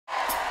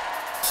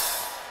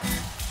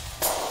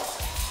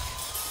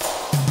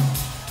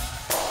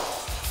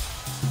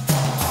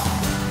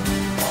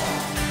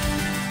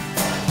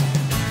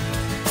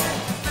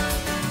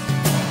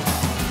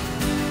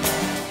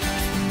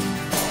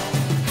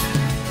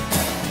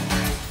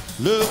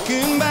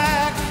Looking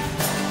back,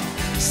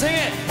 sing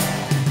it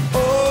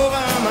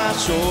over my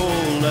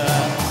shoulder.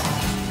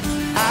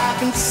 I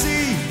can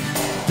see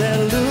that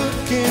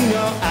look in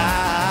your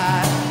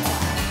eye,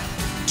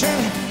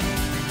 Jenny,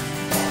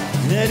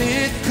 that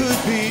it could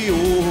be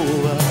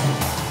over.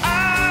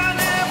 I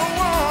never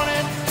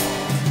wanted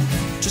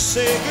to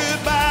say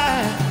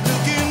goodbye.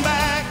 Looking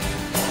back,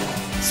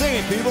 sing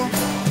it, people,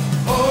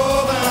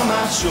 over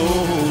my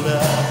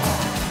shoulder.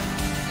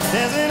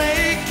 There's an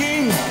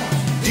aching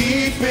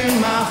deep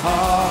in my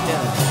heart.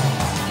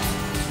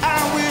 I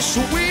wish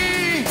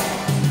we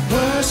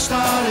were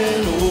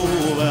starting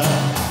over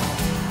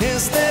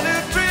instead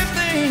of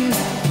drifting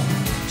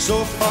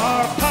so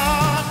far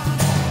apart.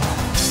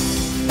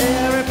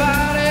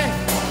 Everybody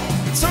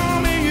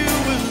told me you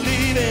were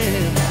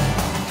leaving.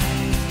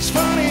 It's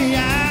funny, I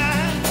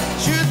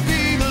should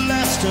be the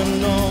last to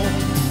know.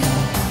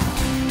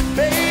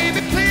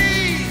 Baby,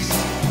 please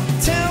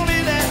tell me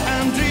that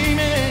I'm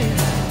dreaming,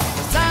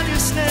 'cause I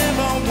just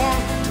never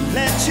want to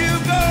let you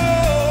go.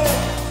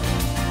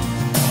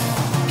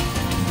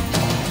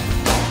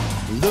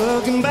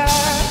 Looking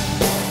back,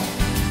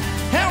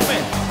 help me,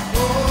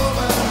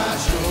 over my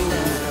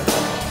shoulder,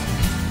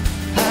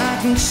 I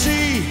can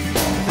see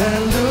that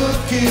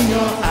look in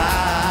your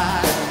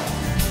eye,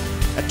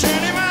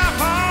 turning my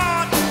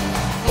heart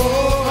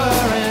over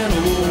and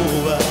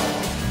over,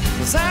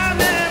 'cause I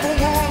never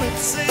wanted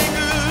to say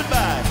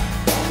goodbye.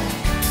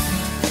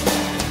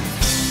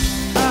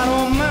 I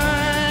don't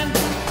mind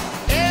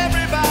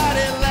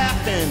everybody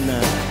laughing,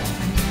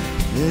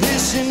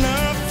 it's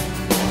enough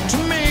to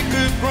make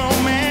a grown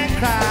man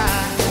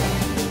cry.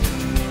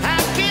 I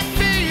can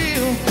feel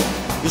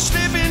you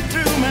slipping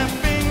through my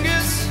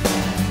fingers,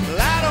 well,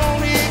 I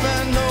don't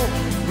even know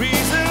the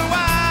reason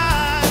why.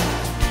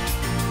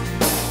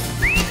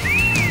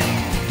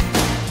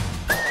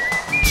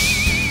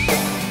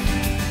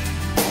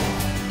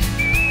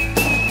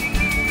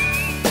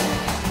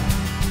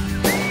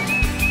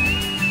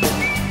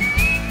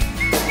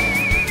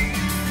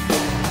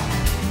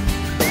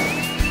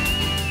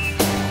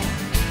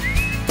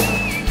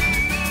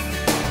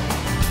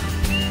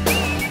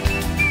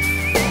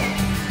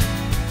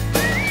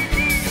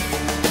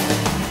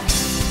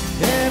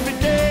 Every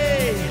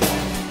day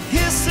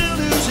it's a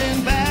losing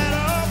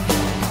battle,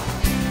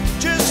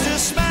 just a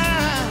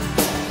smile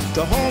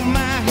to hold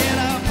my head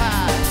up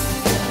high.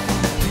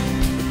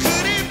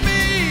 Could it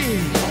be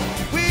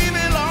we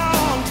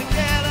belong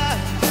together?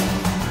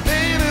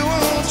 Baby,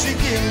 won't you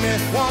give me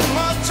one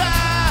more try?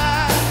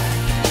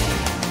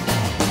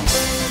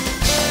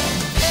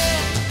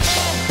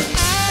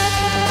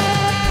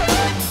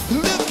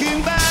 Looking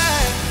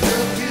back,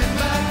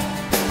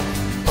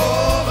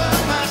 over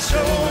my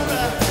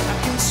shoulder, I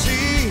can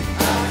see,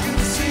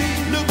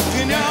 look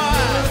in your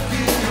eye,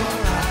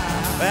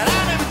 but I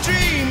never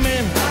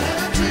dreaming,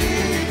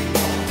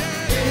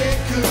 it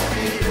could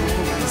be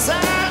over. 'Cause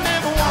I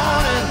never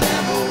wanted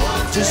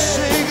to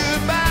say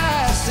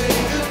goodbye.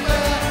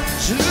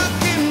 So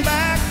looking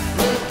back,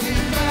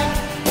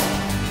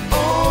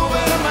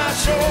 over my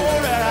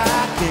shoulder,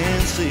 I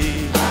can see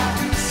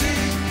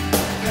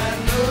that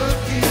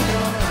look in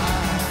your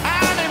eye.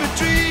 I never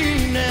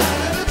dreamed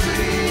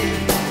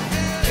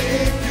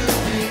it could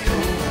be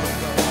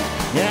over.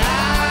 Yeah,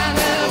 I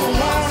never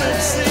wanted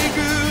to say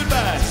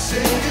goodbye.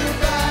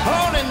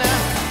 Hold it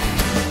now.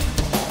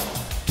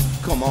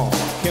 Come on,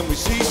 can we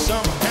see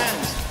some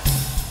hands?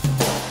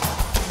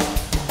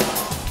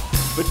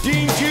 But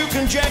Dean Duke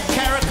and Jack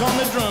Carrack on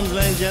the drums,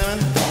 ladies and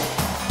gentlemen.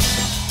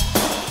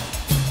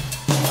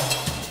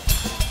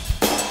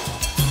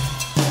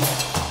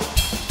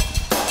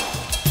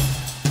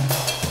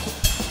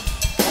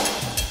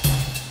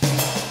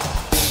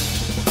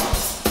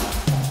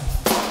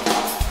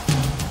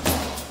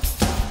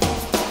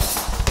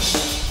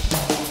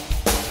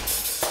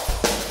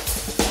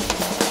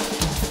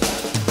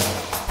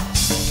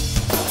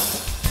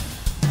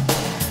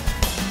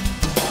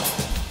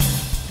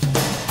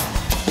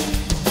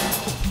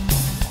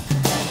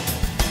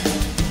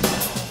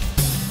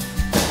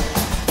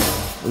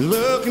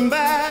 Looking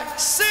back,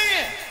 sing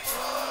it.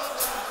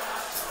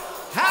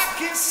 I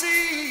can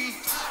see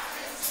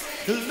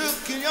the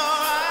look in your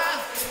eye.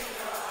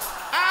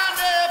 I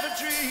never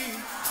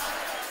dreamed,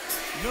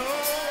 no,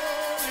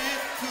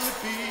 it could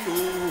be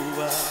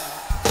over.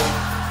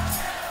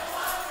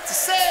 To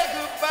say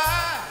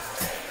goodbye.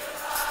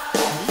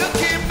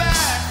 Looking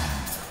back,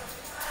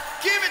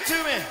 give it to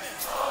me.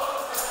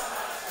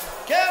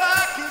 Girl,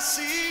 I can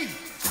see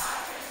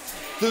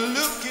the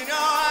look in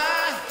your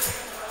eye.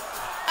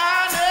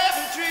 I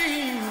never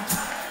dreamed,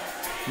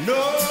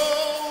 no,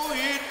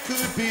 it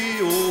could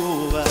be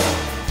over.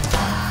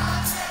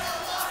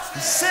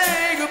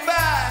 Say